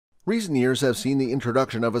Recent years have seen the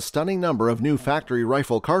introduction of a stunning number of new factory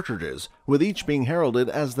rifle cartridges, with each being heralded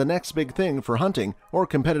as the next big thing for hunting or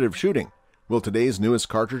competitive shooting. Will today's newest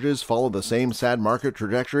cartridges follow the same sad market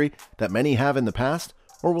trajectory that many have in the past,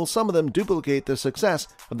 or will some of them duplicate the success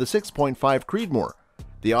of the 6.5 Creedmoor?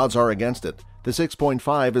 The odds are against it. The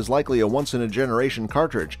 6.5 is likely a once-in-a-generation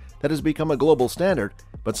cartridge that has become a global standard,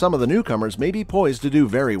 but some of the newcomers may be poised to do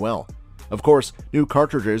very well. Of course, new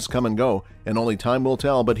cartridges come and go, and only time will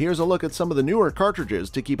tell, but here's a look at some of the newer cartridges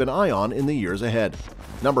to keep an eye on in the years ahead.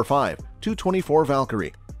 Number 5. 224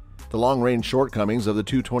 Valkyrie. The long-range shortcomings of the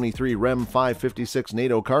 223 Rem 556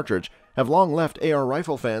 NATO cartridge have long left AR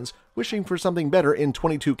rifle fans wishing for something better in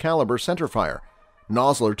 .22 caliber centerfire.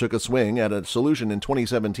 Nosler took a swing at a solution in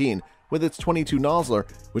 2017 with its .22 Nosler,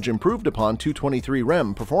 which improved upon 223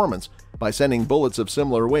 Rem performance by sending bullets of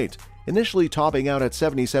similar weight, initially topping out at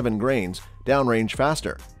 77 grains, downrange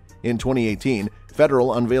faster. In 2018,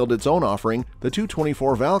 Federal unveiled its own offering, the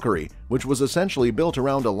 224 Valkyrie, which was essentially built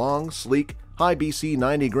around a long, sleek, high-B.C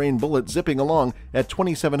 90-grain bullet zipping along at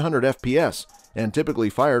 2700 FPS and typically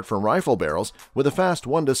fired from rifle barrels with a fast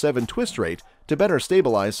 1-to-7 twist rate to better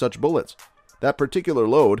stabilize such bullets. That particular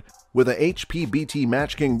load, with a HPBT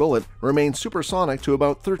MatchKing bullet, remains supersonic to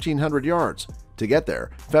about 1,300 yards. To get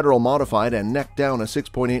there, Federal modified and necked down a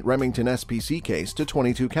 6.8 Remington SPC case to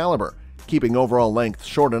 .22 caliber, keeping overall length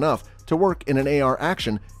short enough to work in an AR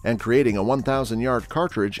action and creating a 1,000-yard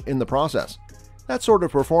cartridge in the process. That sort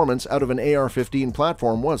of performance out of an AR-15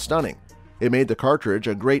 platform was stunning. It made the cartridge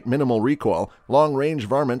a great minimal-recoil, long-range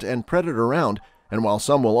varmint and predator round, and while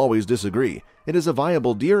some will always disagree, it is a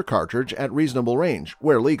viable deer cartridge at reasonable range,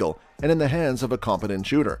 where legal, and in the hands of a competent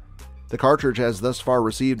shooter. The cartridge has thus far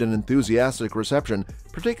received an enthusiastic reception,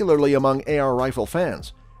 particularly among AR rifle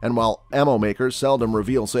fans, and while ammo makers seldom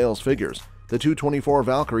reveal sales figures, the 224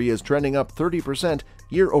 Valkyrie is trending up 30%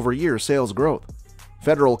 year-over-year sales growth.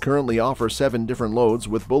 Federal currently offers 7 different loads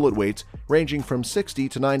with bullet weights ranging from 60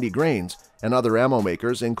 to 90 grains, and other ammo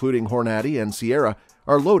makers, including Hornady and Sierra,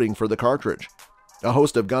 are loading for the cartridge. A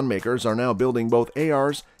host of gun makers are now building both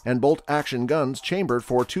ARs and bolt-action guns chambered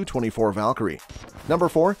for 224 Valkyrie. Number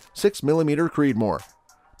 4. 6mm Creedmoor.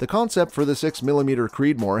 The concept for the 6mm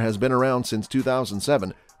Creedmoor has been around since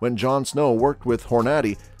 2007, when Jon Snow worked with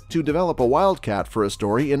Hornady to develop a wildcat for a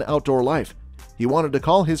story in outdoor life. He wanted to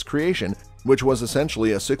call his creation, which was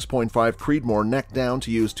essentially a 6.5 Creedmoor neck down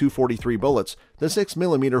to use 243 bullets, the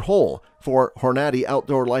 6mm hole for Hornady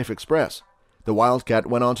Outdoor Life Express. The Wildcat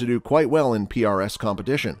went on to do quite well in PRS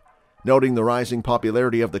competition. Noting the rising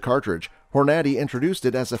popularity of the cartridge, Hornady introduced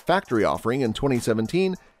it as a factory offering in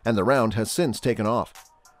 2017, and the round has since taken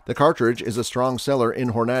off. The cartridge is a strong seller in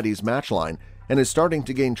Hornady's match line and is starting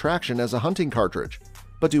to gain traction as a hunting cartridge.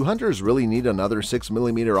 But do hunters really need another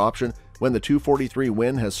 6mm option when the 243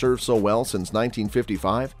 Win has served so well since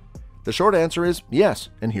 1955? The short answer is yes,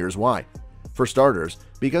 and here's why. For starters,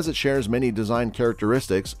 because it shares many design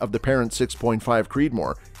characteristics of the parent 6.5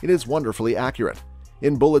 Creedmoor, it is wonderfully accurate.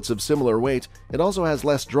 In bullets of similar weight, it also has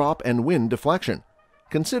less drop and wind deflection.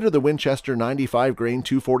 Consider the Winchester 95-grain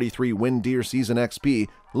 243 Win Deer Season XP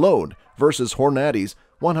load versus Hornady's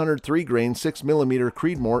 103-grain 6mm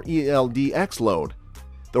Creedmoor ELDX load.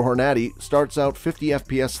 The Hornady starts out 50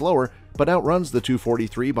 FPS slower, but outruns the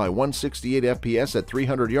 243 by 168 FPS at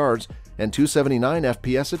 300 yards and 279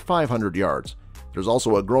 FPS at 500 yards. There's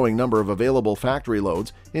also a growing number of available factory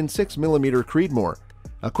loads in 6mm Creedmoor.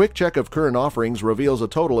 A quick check of current offerings reveals a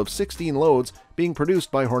total of 16 loads being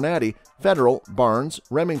produced by Hornady, Federal, Barnes,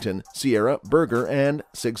 Remington, Sierra, Berger, and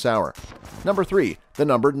Sig Sauer. Number 3. The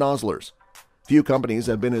numbered Noslers. Few companies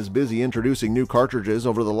have been as busy introducing new cartridges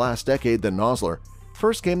over the last decade than Nosler.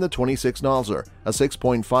 First came the 26 Nosler, a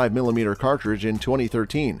 6.5mm cartridge in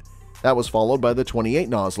 2013. That was followed by the 28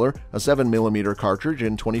 Nosler, a 7mm cartridge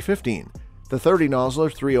in 2015, the 30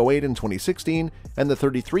 Nosler 308 in 2016, and the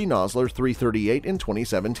 33 Nosler 338 in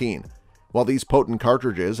 2017. While these potent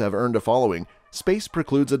cartridges have earned a following, space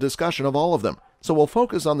precludes a discussion of all of them, so we'll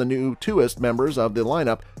focus on the newest members of the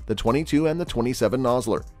lineup, the 22 and the 27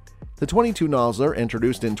 Nosler. The 22 Nosler,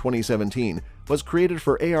 introduced in 2017, was created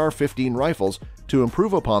for AR-15 rifles to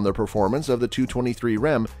improve upon the performance of the 223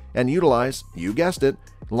 Rem and utilize, you guessed it,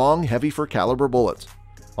 long, heavy-for-caliber bullets.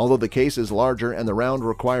 Although the case is larger and the round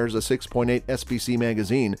requires a 6.8 SPC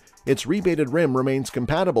magazine, its rebated rim remains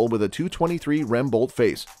compatible with a 223 Rem bolt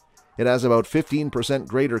face. It has about 15%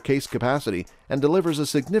 greater case capacity and delivers a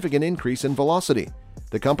significant increase in velocity.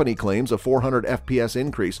 The company claims a 400 FPS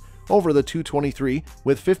increase over the 223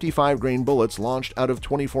 with 55-grain bullets launched out of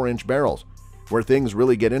 24-inch barrels. Where things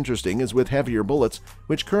really get interesting is with heavier bullets,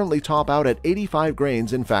 which currently top out at 85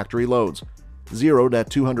 grains in factory loads. Zeroed at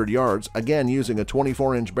 200 yards, again using a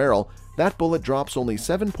 24-inch barrel, that bullet drops only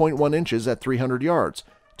 7.1 inches at 300 yards,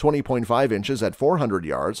 20.5 inches at 400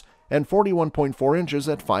 yards, and 41.4 inches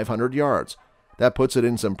at 500 yards. That puts it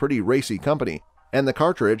in some pretty racy company, and the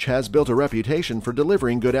cartridge has built a reputation for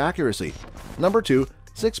delivering good accuracy. Number 2.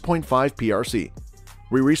 6.5 PRC.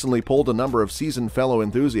 We recently polled a number of seasoned fellow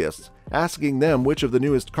enthusiasts, asking them which of the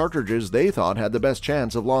newest cartridges they thought had the best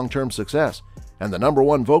chance of long-term success, and the number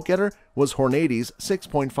one vote-getter was Hornady's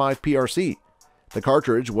 6.5 PRC. The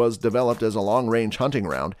cartridge was developed as a long-range hunting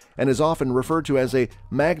round and is often referred to as a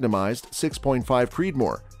magnumized 6.5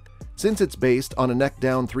 Creedmoor. Since it's based on a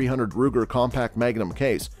neck-down 300 Ruger compact Magnum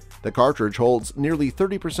case, the cartridge holds nearly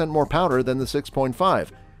 30% more powder than the 6.5,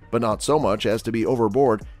 but not so much as to be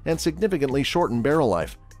overboard and significantly shorten barrel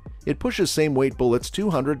life. It pushes same-weight bullets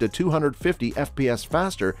 200 to 250 FPS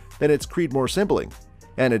faster than its Creedmoor sibling,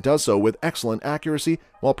 and it does so with excellent accuracy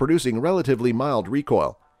while producing relatively mild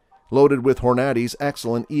recoil. Loaded with Hornady's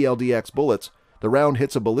excellent ELDX bullets, the round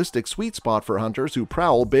hits a ballistic sweet spot for hunters who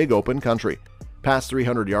prowl big open country. Past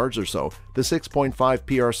 300 yards or so, the 6.5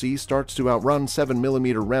 PRC starts to outrun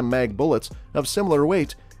 7mm Rem Mag bullets of similar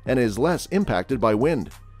weight and is less impacted by wind.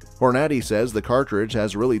 Hornady says the cartridge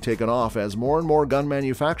has really taken off as more and more gun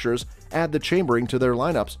manufacturers add the chambering to their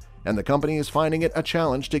lineups, and the company is finding it a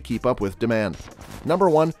challenge to keep up with demand. Number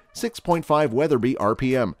 1. 6.5 Weatherby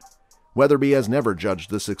RPM. Weatherby has never judged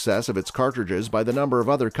the success of its cartridges by the number of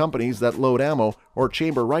other companies that load ammo or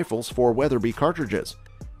chamber rifles for Weatherby cartridges.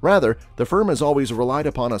 Rather, the firm has always relied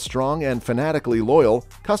upon a strong and fanatically loyal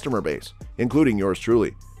customer base, including yours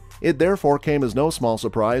truly. It therefore came as no small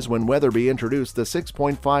surprise when Weatherby introduced the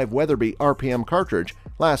 6.5 Weatherby RPM cartridge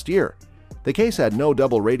last year. The case had no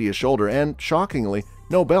double radius shoulder and, shockingly,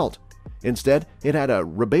 no belt. Instead, it had a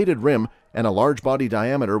rebated rim and a large body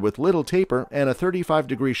diameter with little taper and a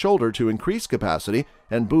 35-degree shoulder to increase capacity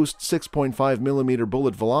and boost 6.5mm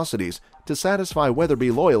bullet velocities to satisfy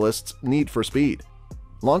Weatherby loyalists' need for speed.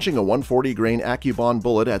 Launching a 140-grain AccuBond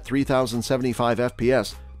bullet at 3075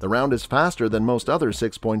 FPS, the round is faster than most other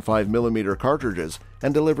 6.5mm cartridges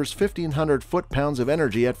and delivers 1,500 foot-pounds of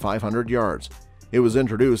energy at 500 yards. It was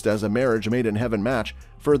introduced as a marriage-made-in-heaven match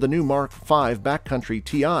for the new Mark V Backcountry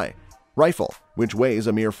TI rifle, which weighs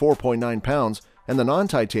a mere 4.9 pounds, and the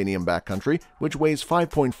non-titanium Backcountry, which weighs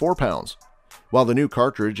 5.4 pounds. While the new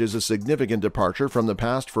cartridge is a significant departure from the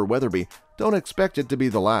past for Weatherby, don't expect it to be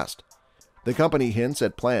the last. The company hints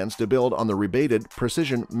at plans to build on the rebated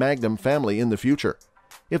Precision Magnum family in the future.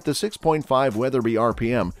 If the 6.5 Weatherby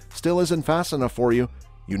RPM still isn't fast enough for you,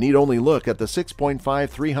 you need only look at the 6.5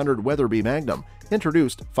 300 Weatherby Magnum,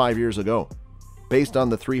 introduced 5 years ago. Based on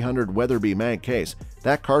the 300 Weatherby Mag case,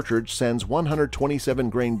 that cartridge sends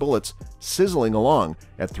 127-grain bullets sizzling along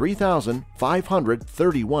at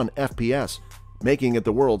 3,531 FPS, making it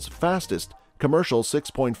the world's fastest commercial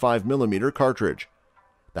 6.5mm cartridge.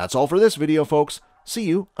 That's all for this video, folks. See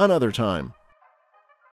you another time.